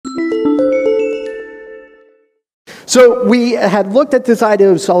So we had looked at this idea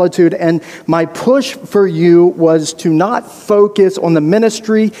of solitude, and my push for you was to not focus on the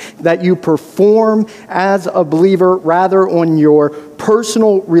ministry that you perform as a believer, rather on your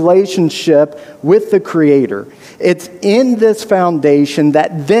personal relationship with the Creator. It's in this foundation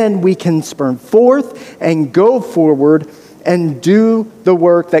that then we can spurn forth and go forward and do the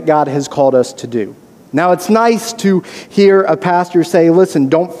work that God has called us to do. Now, it's nice to hear a pastor say, listen,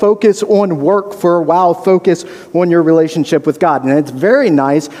 don't focus on work for a while, focus on your relationship with God. And it's very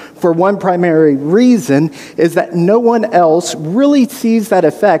nice for one primary reason, is that no one else really sees that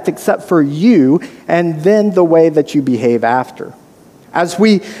effect except for you and then the way that you behave after. As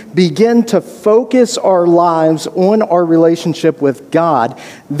we begin to focus our lives on our relationship with God,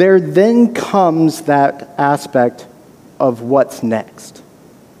 there then comes that aspect of what's next.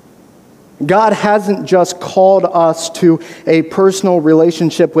 God hasn't just called us to a personal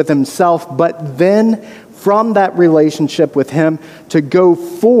relationship with Himself, but then from that relationship with Him to go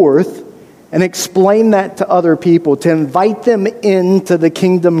forth and explain that to other people, to invite them into the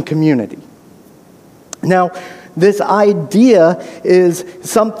kingdom community. Now, this idea is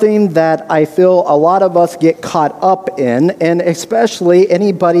something that I feel a lot of us get caught up in, and especially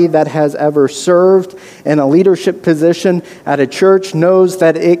anybody that has ever served in a leadership position at a church knows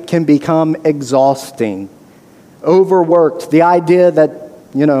that it can become exhausting, overworked. The idea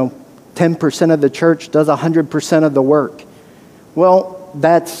that, 10% of the church does 100% of the work. Well,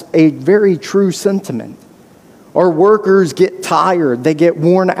 that's a very true sentiment. Our workers get tired, they get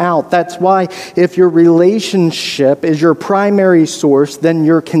worn out. That's why if your relationship is your primary source, then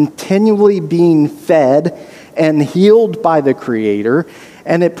you're continually being fed and healed by the Creator,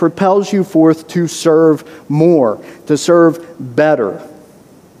 and it propels you forth to serve more, to serve better.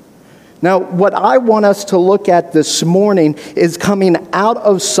 Now, what I want us to look at this morning is coming out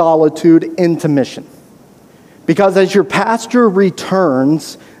of solitude into mission. Because as your pastor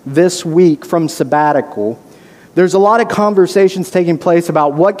returns this week from sabbatical, there's a lot of conversations taking place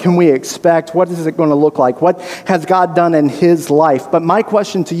about what can we expect, what is it going to look like, what has God done in His life. But my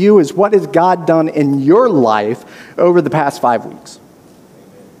question to you is, what has God done in your life over the past 5 weeks?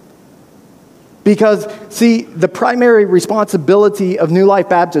 Because, see, the primary responsibility of New Life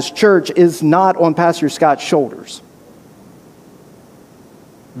Baptist Church is not on Pastor Scott's shoulders.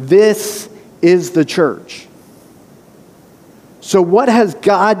 This is the church. So what has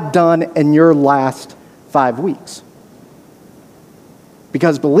God done in your last 5 weeks?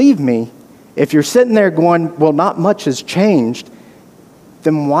 Because believe me, if you're sitting there going, well, not much has changed,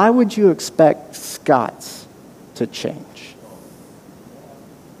 then why would you expect Scott's to change?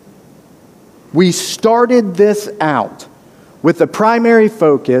 We started this out with the primary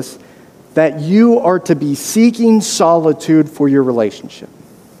focus that you are to be seeking solitude for your relationship.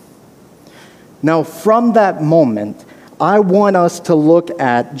 Now, from that moment, I want us to look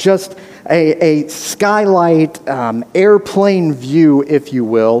at just a skylight, airplane view, if you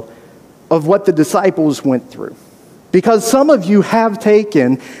will, of what the disciples went through. Because some of you have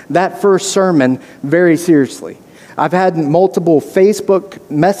taken that first sermon very seriously. I've had multiple Facebook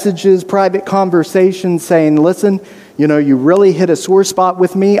messages, private conversations saying, listen, you really hit a sore spot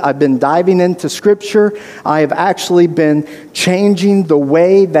with me. I've been diving into Scripture. I have actually been changing the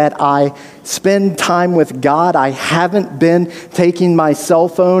way that I spend time with God. I haven't been taking my cell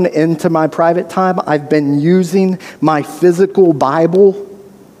phone into my private time. I've been using my physical Bible.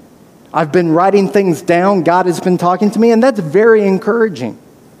 I've been writing things down. God has been talking to me, and that's very encouraging.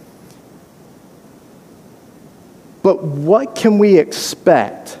 But what can we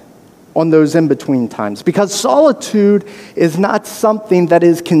expect on those in-between times? Because solitude is not something that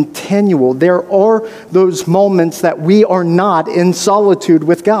is continual. There are those moments that we are not in solitude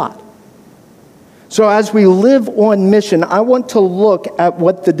with God. So as we live on mission, I want to look at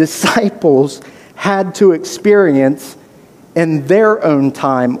what the disciples had to experience in their own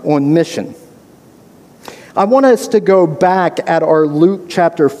time on mission. I want us to go back at our Luke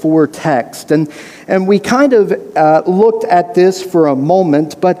chapter 4 text, and we kind of looked at this for a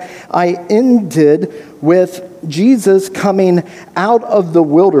moment, but I ended with Jesus coming out of the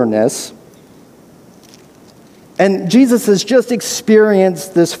wilderness, and Jesus has just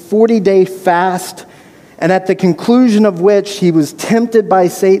experienced this 40-day fast, and at the conclusion of which he was tempted by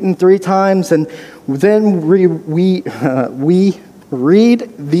Satan 3 times, and then we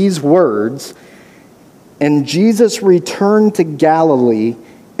read these words, and Jesus returned to Galilee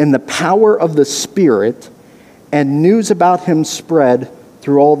in the power of the Spirit, and news about him spread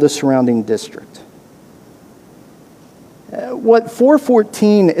through all the surrounding district. What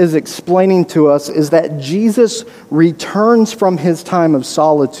 4:14 is explaining to us is that Jesus returns from his time of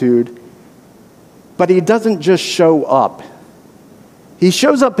solitude, but he doesn't just show up. He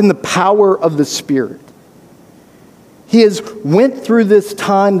shows up in the power of the Spirit. He has went through this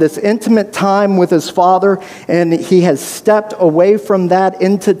time, this intimate time with his Father, and he has stepped away from that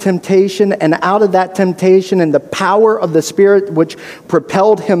into temptation and out of that temptation, and the power of the Spirit which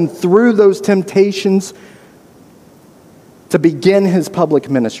propelled him through those temptations to begin his public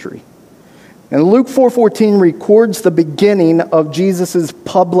ministry. And Luke 4:14 records the beginning of Jesus'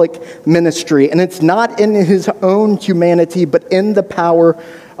 public ministry, and it's not in his own humanity, but in the power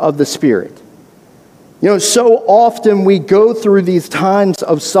of the Spirit. You know, so often we go through these times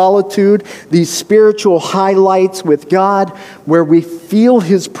of solitude, these spiritual highlights with God, where we feel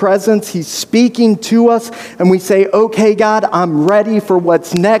his presence, he's speaking to us, and we say, okay, God, I'm ready for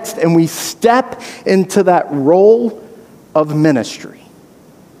what's next, and we step into that role of ministry,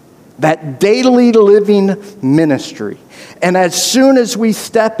 that daily living ministry. And as soon as we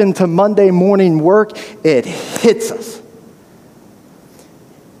step into Monday morning work, it hits us.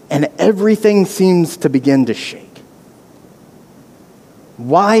 And everything seems to begin to shake.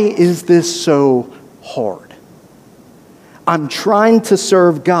 Why is this so hard? I'm trying to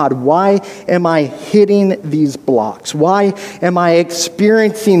serve God. Why am I hitting these blocks? Why am I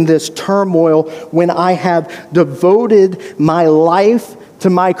experiencing this turmoil when I have devoted my life to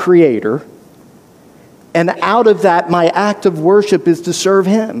my Creator, and out of that, my act of worship is to serve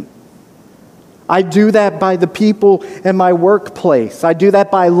him? I do that by the people in my workplace. I do that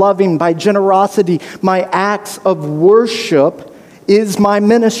by loving, by generosity. My acts of worship is my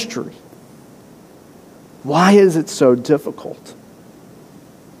ministry. Why is it so difficult?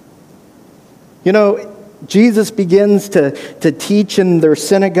 You know, Jesus begins to teach in their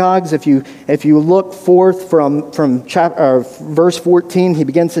synagogues. If you look forth from verse 14, he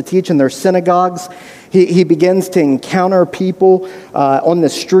begins to teach in their synagogues. He begins to encounter people on the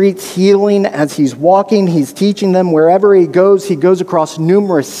streets, healing as he's walking. He's teaching them wherever he goes. He goes across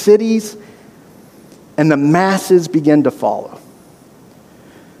numerous cities, and the masses begin to follow.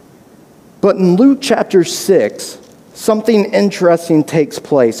 But in Luke chapter 6, something interesting takes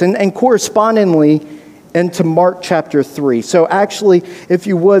place, and correspondingly into Mark chapter 3. So actually, if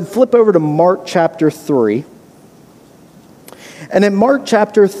you would, flip over to Mark chapter 3. And in Mark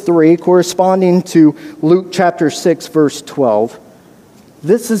chapter 3, corresponding to Luke chapter 6, verse 12,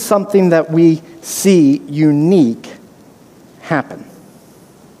 this is something that we see unique happen.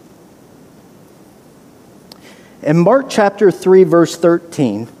 In Mark chapter 3, verse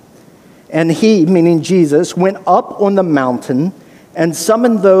 13, and he, meaning Jesus, went up on the mountain and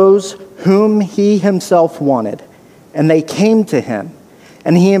summoned those whom he himself wanted, and they came to him.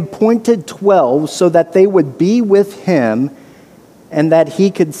 And he appointed 12 so that they would be with him and that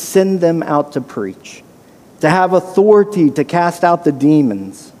he could send them out to preach, to have authority to cast out the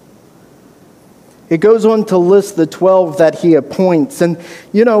demons. It goes on to list the 12 that he appoints. And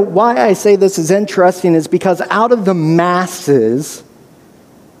you know, why I say this is interesting is because out of the masses,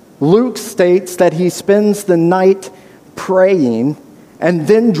 Luke states that he spends the night praying and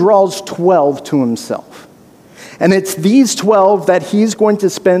then draws 12 to himself. And it's these 12 that he's going to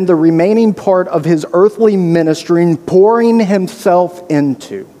spend the remaining part of his earthly ministry pouring himself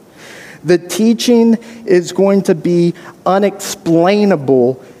into. The teaching is going to be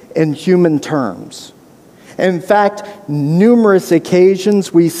unexplainable in human terms. In fact, numerous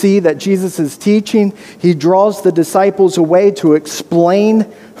occasions we see that Jesus is teaching. He draws the disciples away to explain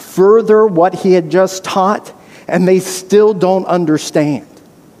further what he had just taught, and they still don't understand.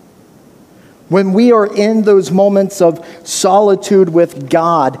 When we are in those moments of solitude with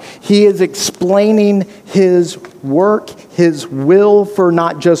God, he is explaining his work, his will for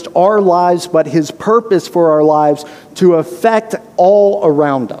not just our lives, but his purpose for our lives to affect all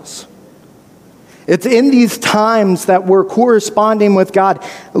around us. It's in these times that we're corresponding with God.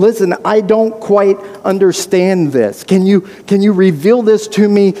 Listen, I don't quite understand this. Can you reveal this to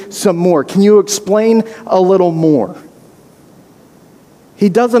me some more? Can you explain a little more? He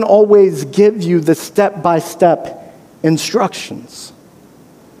doesn't always give you the step-by-step instructions.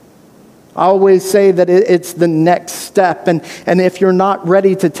 I always say that it's the next step. And if you're not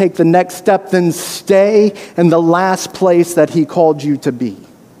ready to take the next step, then stay in the last place that he called you to be.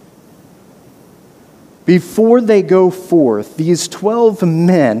 Before they go forth, these 12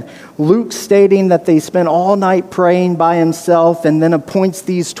 men, Luke stating that they spent all night praying by himself and then appoints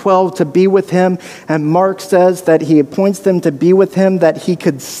these 12 to be with him. And Mark says that he appoints them to be with him that he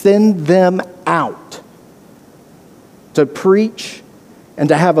could send them out to preach and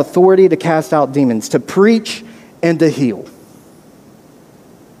to have authority to cast out demons, to preach and to heal.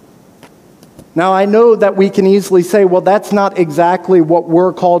 Now, I know that we can easily say, well, that's not exactly what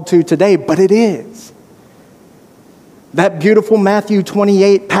we're called to today, but it is. That beautiful Matthew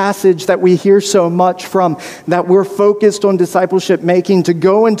 28 passage that we hear so much from, that we're focused on discipleship making, to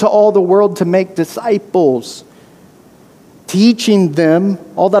go into all the world to make disciples, teaching them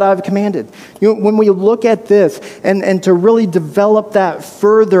all that I've commanded. When we look at this and to really develop that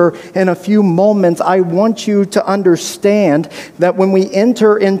further in a few moments, I want you to understand that when we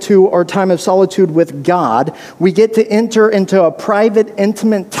enter into our time of solitude with God, we get to enter into a private,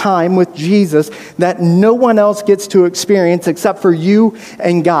 intimate time with Jesus that no one else gets to experience except for you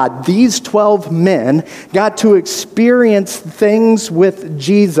and God. These 12 men got to experience things with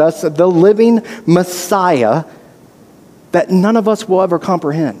Jesus, the living Messiah, that none of us will ever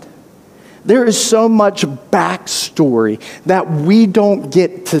comprehend. There is so much backstory that we don't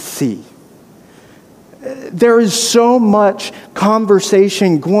get to see. There is so much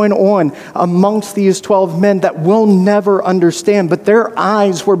conversation going on amongst these 12 men that we'll never understand, but their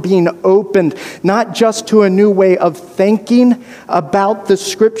eyes were being opened, not just to a new way of thinking about the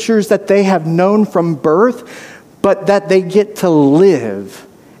scriptures that they have known from birth, but that they get to live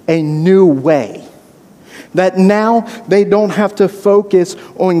a new way. That now they don't have to focus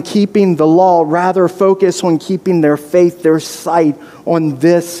on keeping the law, rather focus on keeping their faith, their sight on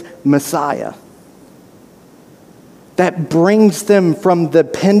this Messiah. That brings them from the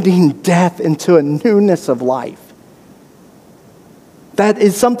pending death into a newness of life. That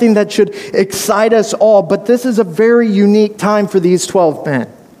is something that should excite us all, but this is a very unique time for these 12 men.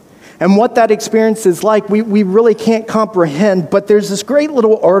 And what that experience is like, we really can't comprehend, but there's this great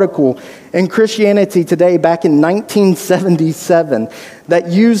little article in Christianity Today back in 1977 that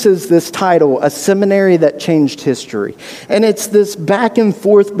uses this title, A Seminary That Changed History. And it's this back and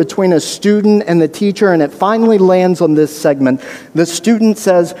forth between a student and the teacher, and it finally lands on this segment. The student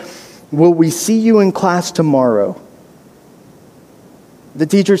says, "Will we see you in class tomorrow?" The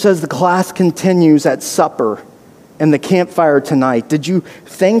teacher says, "The class continues at supper and the campfire tonight. Did you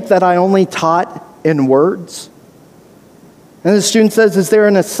think that I only taught in words?" And the student says, "Is there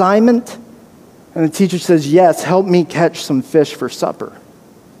an assignment?" And the teacher says, "Yes, help me catch some fish for supper."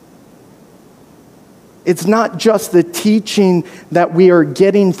 It's not just the teaching that we are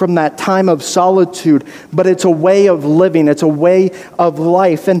getting from that time of solitude, but it's a way of living. It's a way of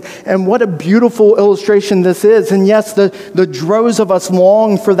life. And what a beautiful illustration this is. And yes, the droves of us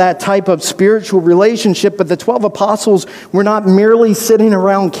long for that type of spiritual relationship, but the 12 apostles were not merely sitting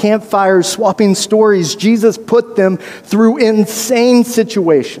around campfires swapping stories. Jesus put them through insane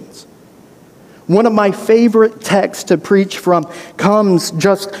situations. One of my favorite texts to preach from comes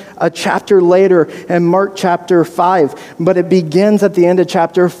just a chapter later in Mark chapter 5, but it begins at the end of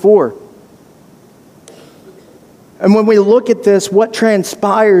chapter 4. And when we look at this, what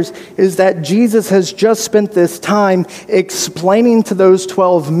transpires is that Jesus has just spent this time explaining to those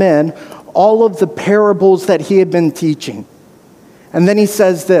 12 men all of the parables that he had been teaching. And then he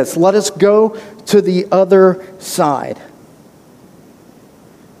says this, "Let us go to the other side."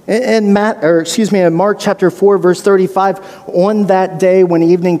 In Mark chapter 4, verse 35, on that day when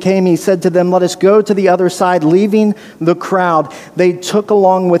evening came, he said to them, "Let us go to the other side." Leaving the crowd, they took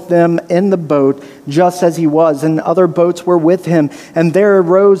along with them in the boat, just as he was, and other boats were with him. And there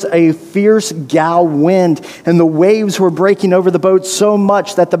arose a fierce gale wind, and the waves were breaking over the boat so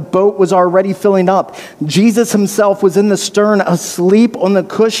much that the boat was already filling up. Jesus himself was in the stern, asleep on the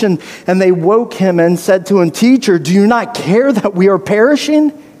cushion, and they woke him and said to him, "Teacher, do you not care that we are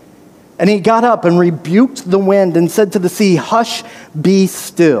perishing?" And he got up and rebuked the wind and said to the sea, "Hush, be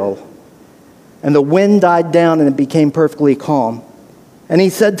still." And the wind died down and it became perfectly calm. And he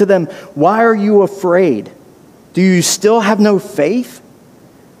said to them, "Why are you afraid? Do you still have no faith?"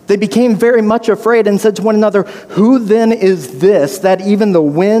 They became very much afraid and said to one another, "Who then is this that even the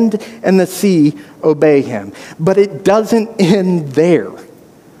wind and the sea obey him?" But it doesn't end there.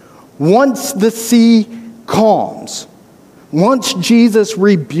 Once the sea calms, once Jesus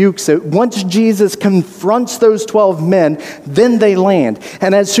rebukes it, once Jesus confronts those 12 men, then they land.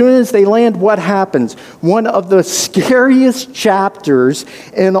 And as soon as they land, what happens? One of the scariest chapters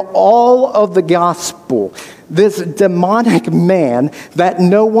in all of the gospel, this demonic man that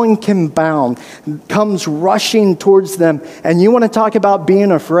no one can bound, comes rushing towards them. And you want to talk about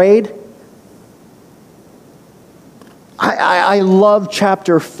being afraid? I love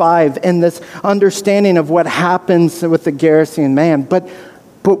chapter 5 and this understanding of what happens with the Gerasene man. But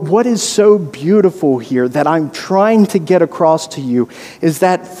what is so beautiful here that I'm trying to get across to you is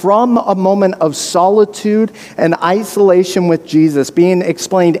that from a moment of solitude and isolation with Jesus, being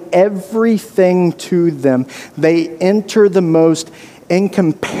explained everything to them, they enter the most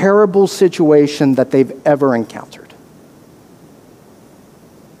incomparable situation that they've ever encountered.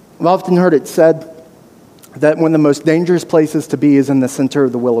 I've often heard it said that one of the most dangerous places to be is in the center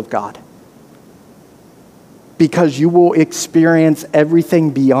of the will of God. Because you will experience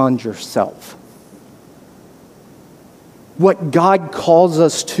everything beyond yourself. What God calls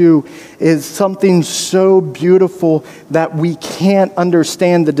us to is something so beautiful that we can't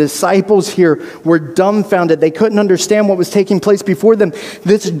understand. The disciples here were dumbfounded. They couldn't understand what was taking place before them.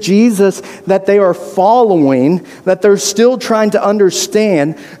 This Jesus that they are following, that they're still trying to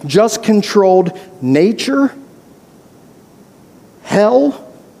understand, just controlled nature,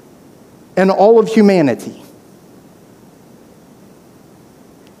 hell, and all of humanity.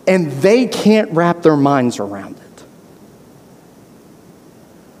 And they can't wrap their minds around it.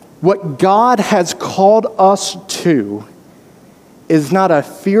 What God has called us to is not a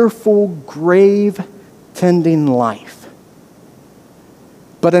fearful, grave-tending life,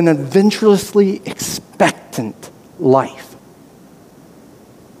 but an adventurously expectant life.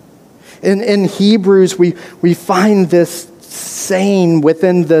 In Hebrews, we find this saying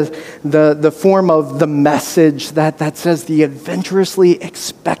within the form of the message that says the adventurously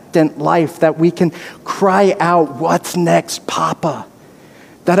expectant life, that we can cry out, "What's next, Papa?"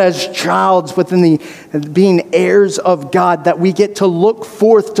 That as childs within being heirs of God, that we get to look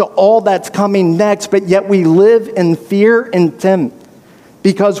forth to all that's coming next, but yet we live in fear and tempt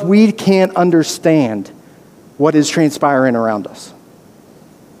because we can't understand what is transpiring around us.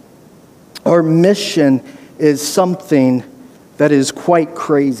 Our mission is something that is quite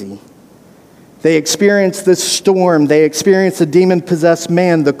crazy. They experience this storm. They experience a demon-possessed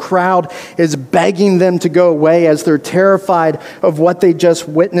man. The crowd is begging them to go away as they're terrified of what they just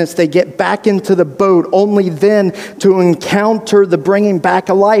witnessed. They get back into the boat only then to encounter the bringing back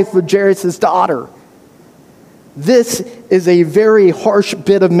alive of Jairus' daughter. This is a very harsh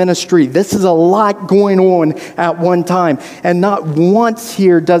bit of ministry. This is a lot going on at one time. And not once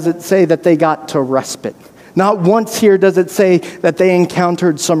here does it say that they got to respite. Not once here does it say that they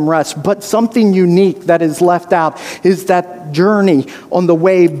encountered some rest, but something unique that is left out is that journey on the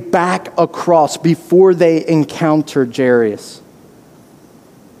way back across before they encountered Jairus.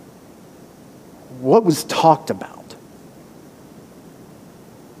 What was talked about?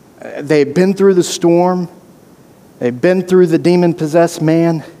 They've been through the storm, they've been through the demon-possessed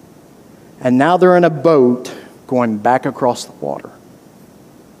man, and now they're in a boat going back across the water.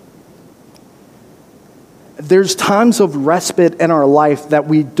 There's times of respite in our life that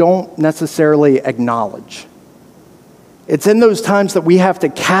we don't necessarily acknowledge. It's in those times that we have to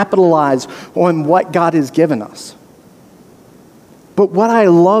capitalize on what God has given us. But what I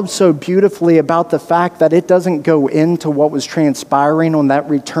love so beautifully about the fact that it doesn't go into what was transpiring on that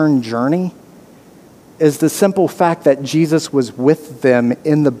return journey is the simple fact that Jesus was with them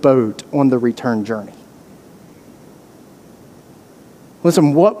in the boat on the return journey.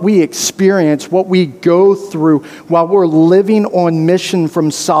 Listen, what we experience, what we go through while we're living on mission from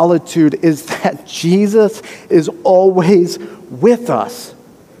solitude is that Jesus is always with us.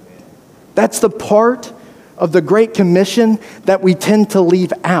 That's the part of the Great Commission that we tend to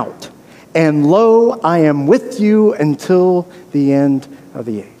leave out. And lo, I am with you until the end of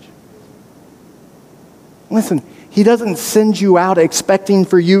the age. Listen, he doesn't send you out expecting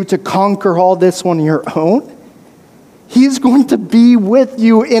for you to conquer all this on your own. He's going to be with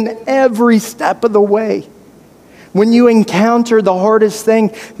you in every step of the way. When you encounter the hardest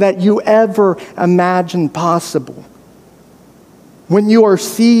thing that you ever imagined possible. When you are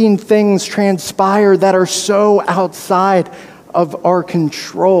seeing things transpire that are so outside of our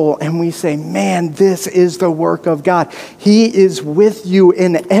control, and we say, man, this is the work of God. He is with you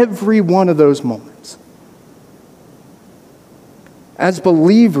in every one of those moments. As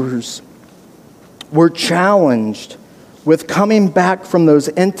believers, we're challenged with coming back from those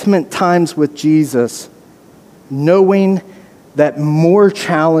intimate times with Jesus, knowing that more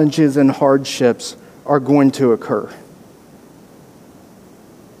challenges and hardships are going to occur.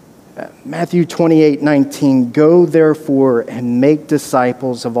 Matthew 28:19, go therefore and make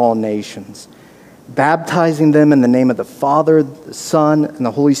disciples of all nations, baptizing them in the name of the Father, the Son, and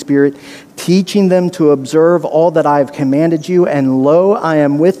the Holy Spirit, teaching them to observe all that I have commanded you, and lo, I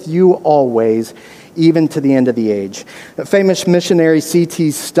am with you always, even to the end of the age. A famous missionary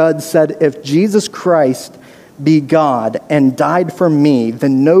C.T. Studd said, if Jesus Christ be God and died for me,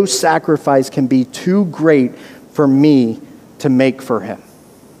 then no sacrifice can be too great for me to make for him.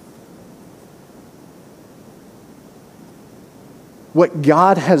 What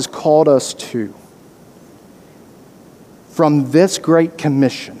God has called us to from this great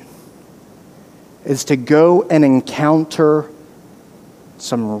commission is to go and encounter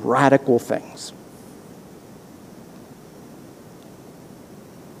some radical things.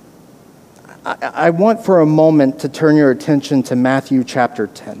 I want for a moment to turn your attention to Matthew chapter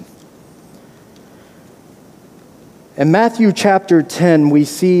 10. In Matthew chapter 10, we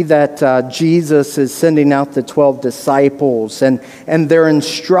see that Jesus is sending out the 12 disciples and their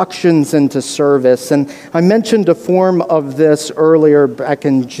instructions into service. And I mentioned a form of this earlier back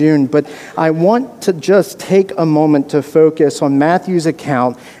in June, but I want to just take a moment to focus on Matthew's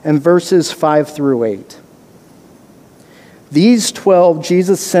account in verses 5 through 8. These 12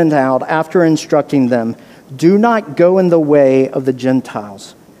 Jesus sent out after instructing them, "Do not go in the way of the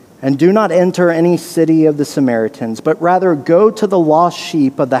Gentiles, and do not enter any city of the Samaritans, but rather go to the lost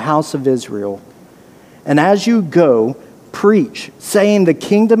sheep of the house of Israel. And as you go, preach, saying the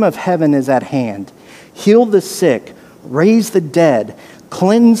kingdom of heaven is at hand. Heal the sick, raise the dead,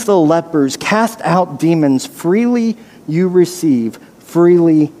 cleanse the lepers, cast out demons. Freely you receive,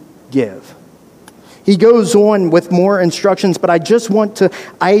 freely give." He goes on with more instructions, but I just want to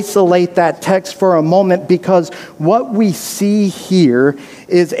isolate that text for a moment because what we see here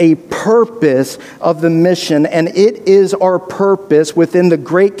is a purpose of the mission, and it is our purpose within the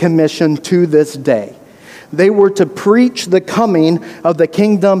Great Commission to this day. They were to preach the coming of the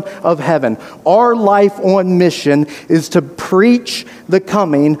kingdom of heaven. Our life on mission is to preach the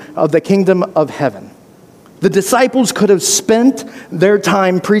coming of the kingdom of heaven. The disciples could have spent their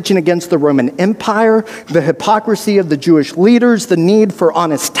time preaching against the Roman Empire, the hypocrisy of the Jewish leaders, the need for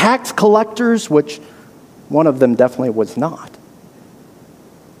honest tax collectors, which one of them definitely was not.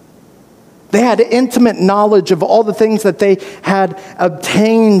 They had intimate knowledge of all the things that they had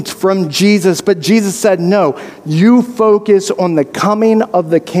obtained from Jesus, but Jesus said, no, you focus on the coming of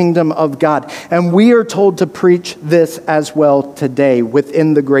the kingdom of God. And we are told to preach this as well today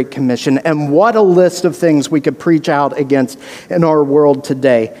within the Great Commission. And what a list of things we could preach out against in our world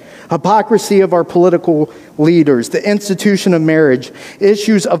today. Hypocrisy of our political leaders, the institution of marriage,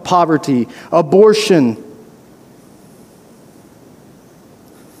 issues of poverty, abortion.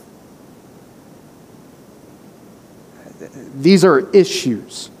 These are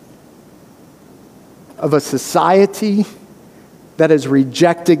issues of a society that has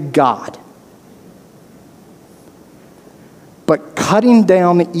rejected God. But cutting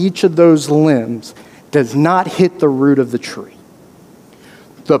down each of those limbs does not hit the root of the tree.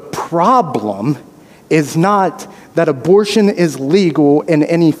 The problem is not that abortion is legal in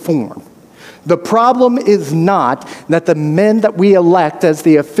any form. The problem is not that the men that we elect as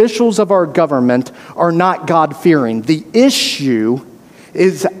the officials of our government are not God-fearing. The issue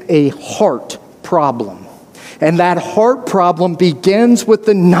is a heart problem. And that heart problem begins with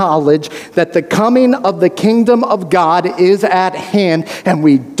the knowledge that the coming of the kingdom of God is at hand, and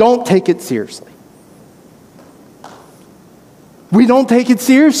we don't take it seriously. We don't take it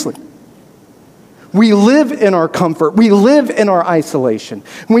seriously. We live in our comfort. We live in our isolation.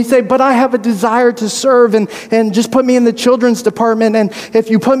 And we say, but I have a desire to serve and just put me in the children's department. And if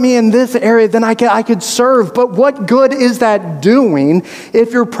you put me in this area, then I could serve. But what good is that doing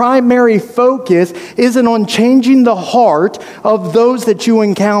if your primary focus isn't on changing the heart of those that you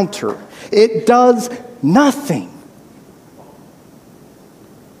encounter? It does nothing.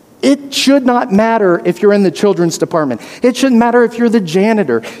 It should not matter if you're in the children's department. It shouldn't matter if you're the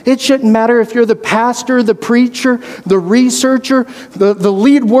janitor. It shouldn't matter if you're the pastor, the preacher, the researcher, the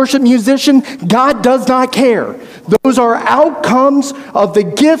lead worship musician. God does not care. Those are outcomes of the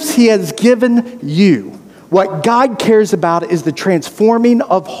gifts He has given you. What God cares about is the transforming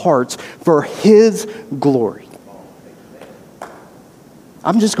of hearts for His glory.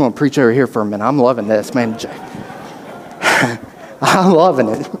 I'm just going to preach over here for a minute. I'm loving this, man. I'm loving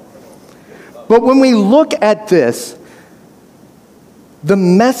it. But when we look at this, the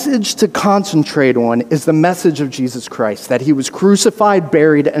message to concentrate on is the message of Jesus Christ, that He was crucified,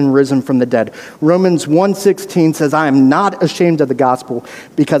 buried, and risen from the dead. Romans 1:16 says, I am not ashamed of the gospel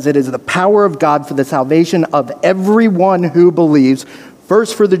because it is the power of God for the salvation of everyone who believes,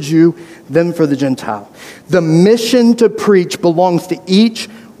 first for the Jew, then for the Gentile. The mission to preach belongs to each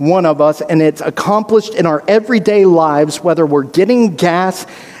one of us, and it's accomplished in our everyday lives, whether we're getting gas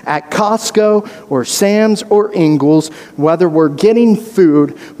at Costco or Sam's or Ingles, whether we're getting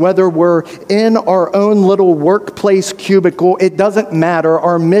food, whether we're in our own little workplace cubicle. It doesn't matter.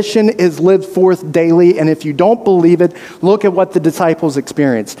 Our mission is lived forth daily, and if you don't believe it, look at what the disciples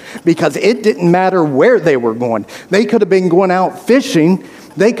experienced, because it didn't matter where they were going. They could have been going out fishing,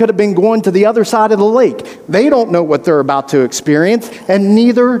 They could have been going to the other side of the lake. They don't know what they're about to experience, and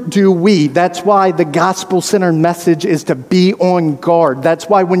neither do we. That's why the gospel-centered message is to be on guard. That's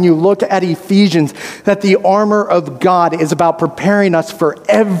why when you look at Ephesians, that the armor of God is about preparing us for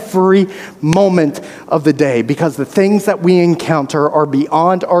every moment of the day, because the things that we encounter are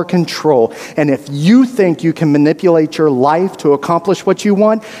beyond our control. And if you think you can manipulate your life to accomplish what you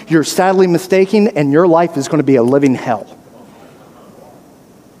want, you're sadly mistaken, and your life is going to be a living hell.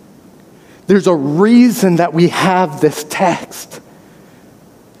 There's a reason that we have this text.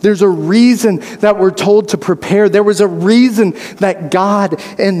 There's a reason that we're told to prepare. There was a reason that God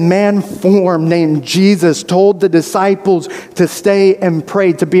in man form named Jesus told the disciples to stay and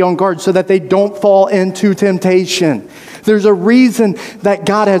pray, to be on guard so that they don't fall into temptation. There's a reason that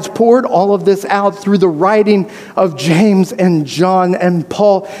God has poured all of this out through the writing of James and John and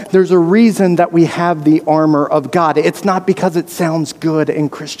Paul. There's a reason that we have the armor of God. It's not because it sounds good in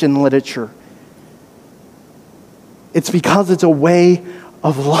Christian literature. It's because it's a way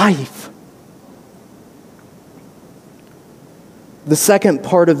of life. The second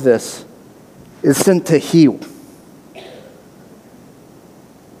part of this is sent to heal.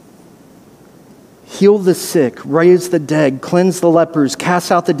 Heal the sick, raise the dead, cleanse the lepers,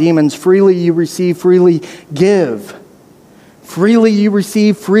 cast out the demons. Freely you receive, freely give. Freely you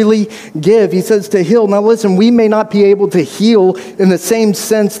receive, freely give. He says to heal. Now listen, we may not be able to heal in the same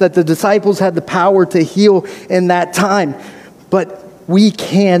sense that the disciples had the power to heal in that time, but we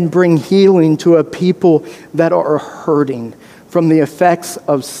can bring healing to a people that are hurting from the effects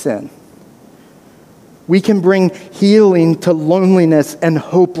of sin. We can bring healing to loneliness and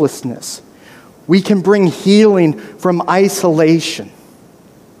hopelessness. We can bring healing from isolation.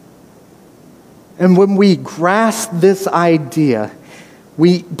 And when we grasp this idea,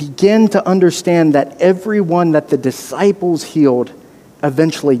 we begin to understand that everyone that the disciples healed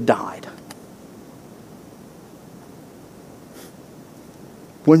eventually died.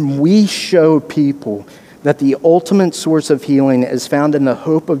 When we show people that the ultimate source of healing is found in the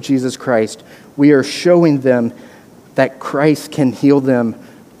hope of Jesus Christ, we are showing them that Christ can heal them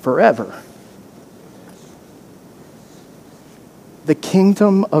forever. The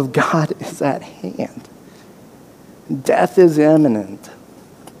kingdom of God is at hand. Death is imminent.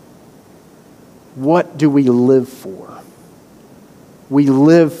 What do we live for? We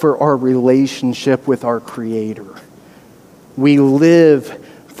live for our relationship with our Creator. We live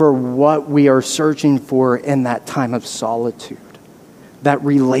for what we are searching for in that time of solitude, that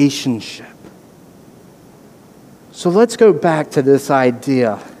relationship. So let's go back to this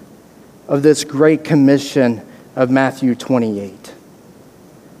idea of this great commission of Matthew 28.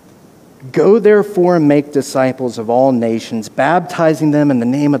 Go therefore and make disciples of all nations, baptizing them in the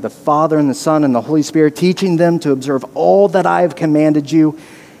name of the Father and the Son and the Holy Spirit, teaching them to observe all that I have commanded you.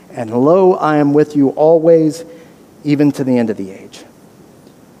 And lo, I am with you always, even to the end of the age.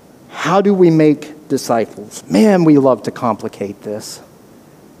 How do we make disciples? Man, we love to complicate this.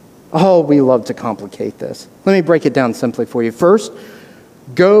 Oh, we love to complicate this. Let me break it down simply for you. First,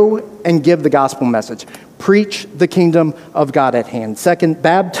 go and give the gospel message. Preach the kingdom of God at hand. Second,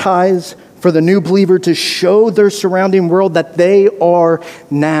 baptize for the new believer to show their surrounding world that they are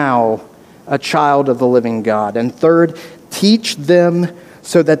now a child of the living God. And third, teach them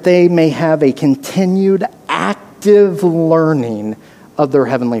so that they may have a continued active learning of their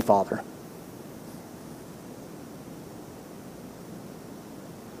Heavenly Father.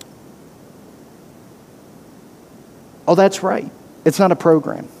 Oh, that's right. It's not a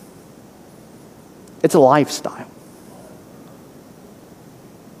program. It's a lifestyle.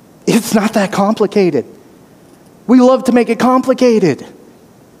 It's not that complicated. We love to make it complicated.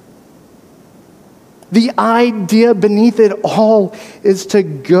 The idea beneath it all is to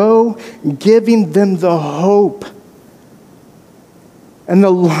go giving them the hope and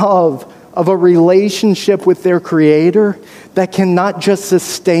the love of a relationship with their Creator that can not just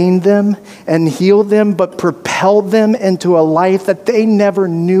sustain them and heal them, but propel them into a life that they never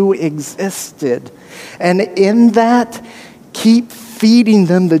knew existed. And in that, keep feeding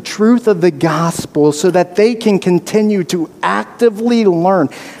them the truth of the gospel so that they can continue to actively learn.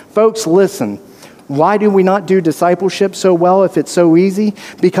 Folks, listen. Why do we not do discipleship so well if it's so easy?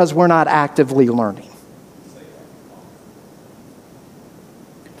 Because we're not actively learning.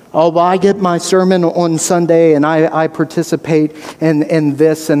 Oh, well, I get my sermon on Sunday and I participate in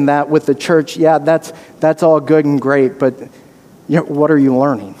this and that with the church. Yeah, that's all good and great, but what are you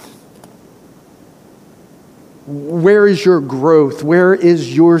learning? Where is your growth? Where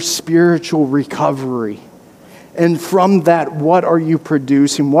is your spiritual recovery? And from that, what are you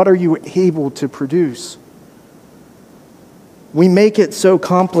producing? What are you able to produce? We make it so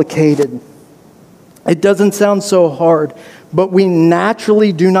complicated. It doesn't sound so hard, but we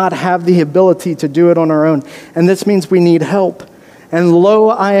naturally do not have the ability to do it on our own. And this means we need help. And lo,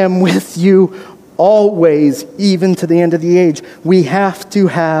 I am with you always, even to the end of the age. We have to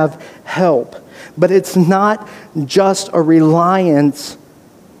have help. But it's not just a reliance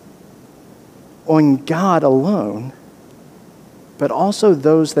on God alone, but also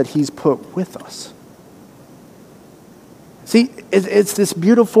those that he's put with us. See, it's this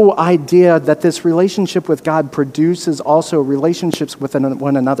beautiful idea that this relationship with God produces also relationships with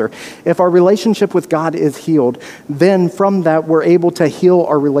one another. If our relationship with God is healed, then from that we're able to heal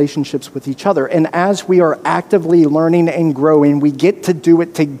our relationships with each other. And as we are actively learning and growing, we get to do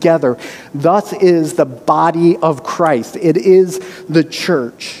it together. Thus is the body of Christ. It is the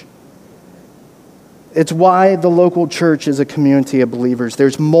church. It's why the local church is a community of believers.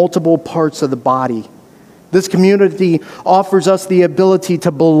 There's multiple parts of the body. This community offers us the ability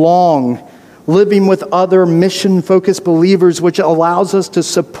to belong, living with other mission-focused believers, which allows us to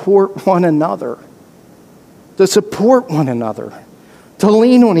support one another, to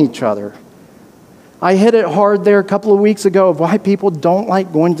lean on each other. I hit it hard there a couple of weeks ago of why people don't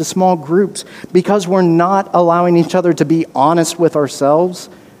like going to small groups, because we're not allowing each other to be honest with ourselves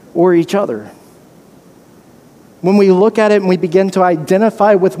or each other. When we look at it and we begin to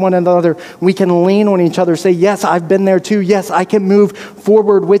identify with one another, we can lean on each other, say, yes, I've been there too. Yes, I can move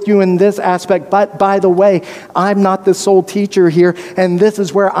forward with you in this aspect. But by the way, I'm not the sole teacher here, and this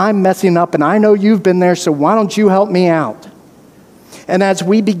is where I'm messing up, and I know you've been there, so why don't you help me out? And as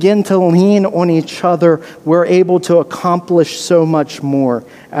we begin to lean on each other, we're able to accomplish so much more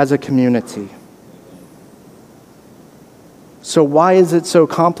as a community. So why is it so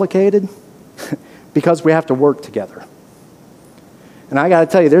complicated? Because we have to work together. And I got to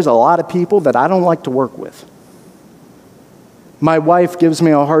tell you, there's a lot of people that I don't like to work with. My wife gives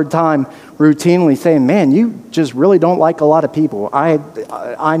me a hard time routinely saying, man, you just really don't like a lot of people.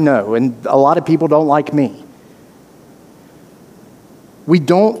 I know, and a lot of people don't like me. We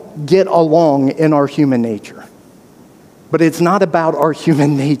don't get along in our human nature. But it's not about our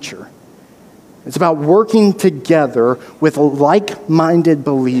human nature. It's about working together with like-minded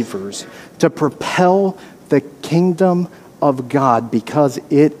believers to propel the kingdom of God, because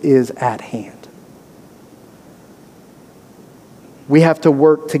it is at hand. We have to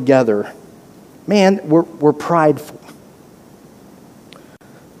work together. Man, we're prideful.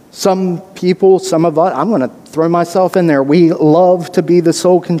 Some people, some of us, I'm going to throw myself in there. We love to be the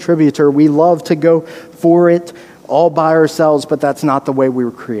sole contributor. We love to go for it all by ourselves, but that's not the way we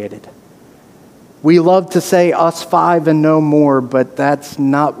were created. We love to say us five and no more, but that's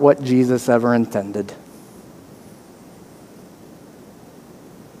not what Jesus ever intended.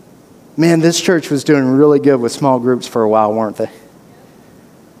 Man, this church was doing really good with small groups for a while, weren't they?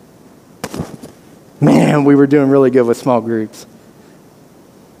 Man, we were doing really good with small groups.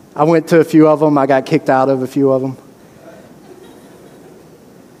 I went to a few of them. I got kicked out of a few of them.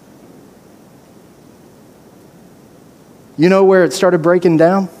 You know where it started breaking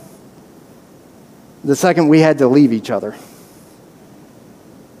down? The second we had to leave each other.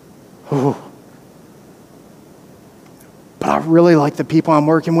 Ooh. But I really like the people I'm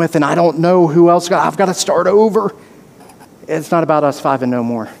working with, and I don't know who else. I've got to start over. It's not about us five and no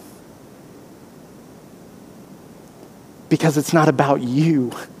more. Because it's not about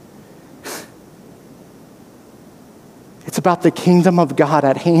you. It's about the kingdom of God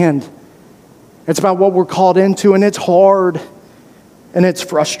at hand. It's about what we're called into, and it's hard, and it's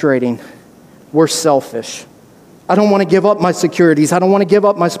frustrating. We're selfish. I don't want to give up my securities. I don't want to give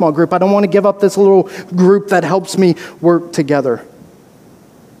up my small group. I don't want to give up this little group that helps me work together.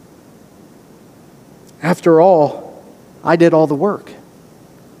 After all, I did all the work.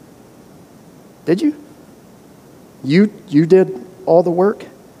 Did you? You did all the work?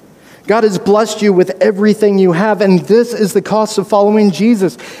 God has blessed you with everything you have, and this is the cost of following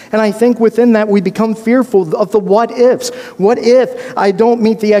Jesus. And I think within that we become fearful of the what ifs. What if I don't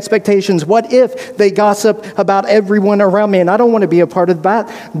meet the expectations? What if they gossip about everyone around me and I don't want to be a part of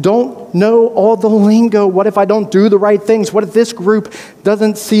that? Don't know all the lingo. What if I don't do the right things? What if this group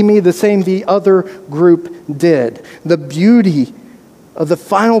doesn't see me the same the other group did? The beauty of the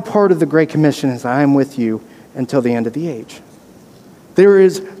final part of the Great Commission is I am with you until the end of the age. There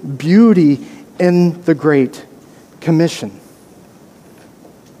is beauty in the Great Commission.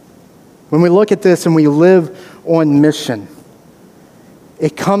 When we look at this and we live on mission,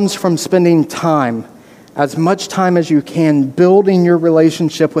 it comes from spending time, as much time as you can, building your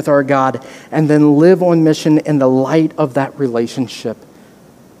relationship with our God, and then live on mission in the light of that relationship.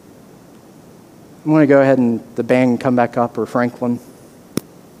 I'm going to go ahead and the band come back up, or Franklin.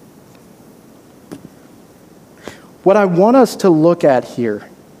 What I want us to look at here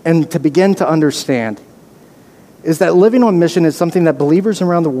and to begin to understand is that living on mission is something that believers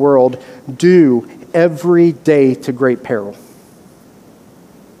around the world do every day to great peril.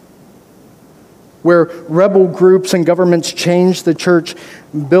 Where rebel groups and governments change the church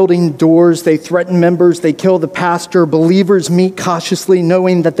building doors, they threaten members, they kill the pastor, believers meet cautiously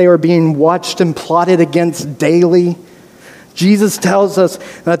knowing that they are being watched and plotted against daily. Jesus tells us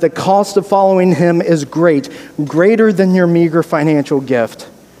that the cost of following him is great, greater than your meager financial gift,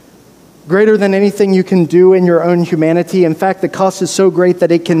 greater than anything you can do in your own humanity. In fact, the cost is so great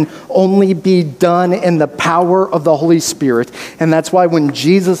that it can only be done in the power of the Holy Spirit. And that's why when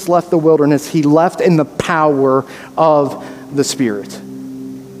Jesus left the wilderness, he left in the power of the Spirit.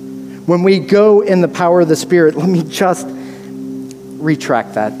 When we go in the power of the Spirit, let me just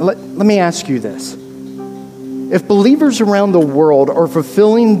retract that. Let me ask you this. If believers around the world are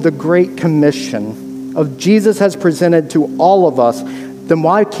fulfilling the Great Commission of Jesus has presented to all of us, then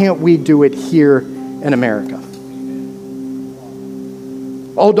why can't we do it here in America?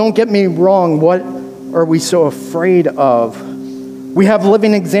 Oh, don't get me wrong. What are we so afraid of? We have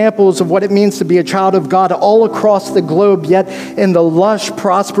living examples of what it means to be a child of God all across the globe, yet in the lush,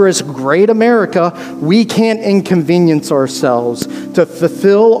 prosperous, great America, we can't inconvenience ourselves to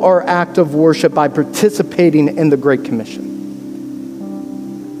fulfill our act of worship by participating in the Great Commission.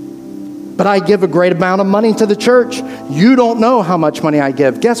 But I give a great amount of money to the church. You don't know how much money I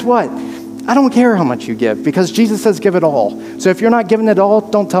give. Guess what? I don't care how much you give, because Jesus says give it all. So if you're not giving it all,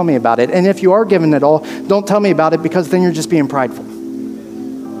 don't tell me about it. And if you are giving it all, don't tell me about it, because then you're just being prideful.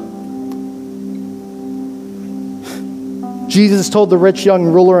 Jesus told the rich young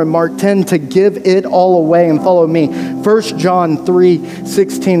ruler in Mark 10 to give it all away and follow me. 1 John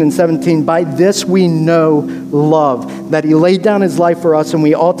 3:16 and 17. By this we know love, that he laid down his life for us, and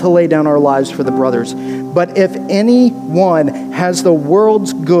we ought to lay down our lives for the brothers. But if anyone has the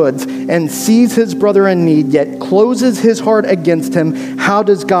world's goods and sees his brother in need, yet closes his heart against him, how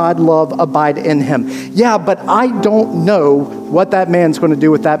does God's love abide in him? Yeah, but I don't know what that man's going to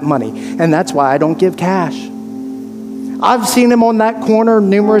do with that money, and that's why I don't give cash. I've seen him on that corner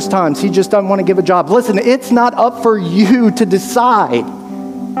numerous times. He just doesn't want to give a job. Listen, it's not up for you to decide.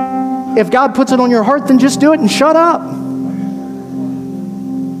 If God puts it on your heart, then just do it and shut up.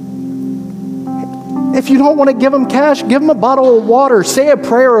 If you don't want to give him cash, give him a bottle of water. Say a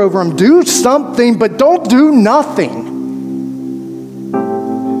prayer over him. Do something, but don't do nothing.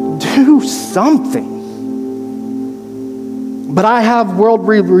 Do something. But I have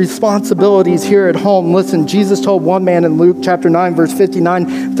worldly responsibilities here at home. Listen, Jesus told one man in Luke chapter 9, verse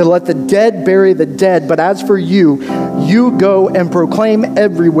 59, to let the dead bury the dead. But as for you, you go and proclaim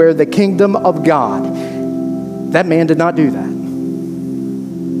everywhere the kingdom of God. That man did not do that.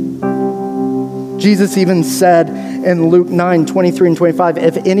 Jesus even said in Luke 9, 23 and 25,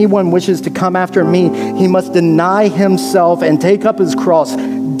 if anyone wishes to come after me, he must deny himself and take up his cross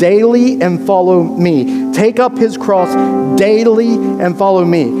daily and follow me. Take up his cross daily and follow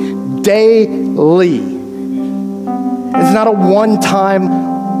me. Daily. It's not a one-time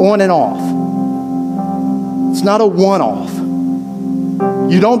on and off. It's not a one-off.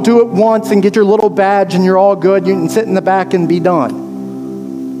 You don't do it once and get your little badge and you're all good. You can sit in the back and be done.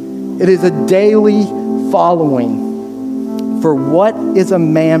 It is a daily following. For what is a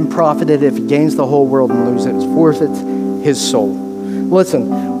man profited if he gains the whole world and forfeits his soul?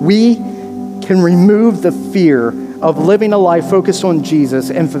 Listen, we can remove the fear of living a life focused on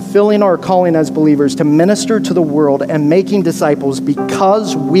Jesus and fulfilling our calling as believers to minister to the world and making disciples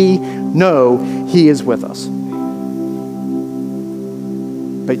because we know he is with us.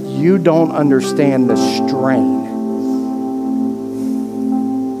 But you don't understand the strain.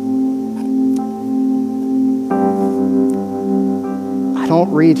 I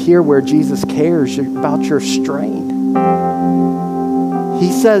don't read here where Jesus cares about your strain.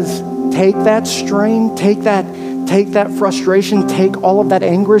 He says, take that strain, take that frustration, take all of that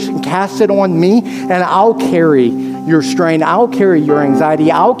anguish and cast it on me, and I'll carry your strain. I'll carry your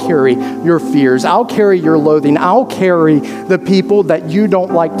anxiety. I'll carry your fears. I'll carry your loathing. I'll carry the people that you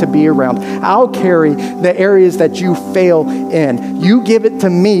don't like to be around. I'll carry the areas that you fail in. You give it to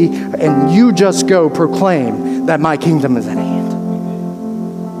me, and you just go proclaim that my kingdom is at hand.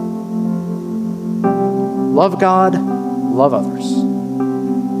 Love God, love others.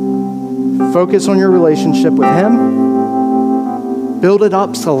 Focus on your relationship with him. Build it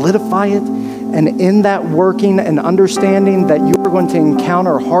up, solidify it. And in that working and understanding that you are going to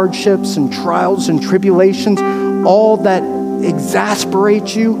encounter hardships and trials and tribulations, all that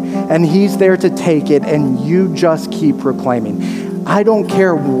exasperate you, and he's there to take it, and you just keep proclaiming. I don't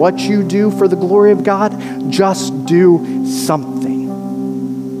care what you do for the glory of God, just do something.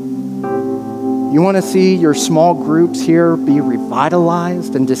 You want to see your small groups here be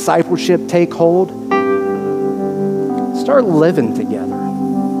revitalized and discipleship take hold? Start living together.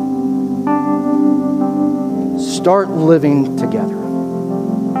 Start living together.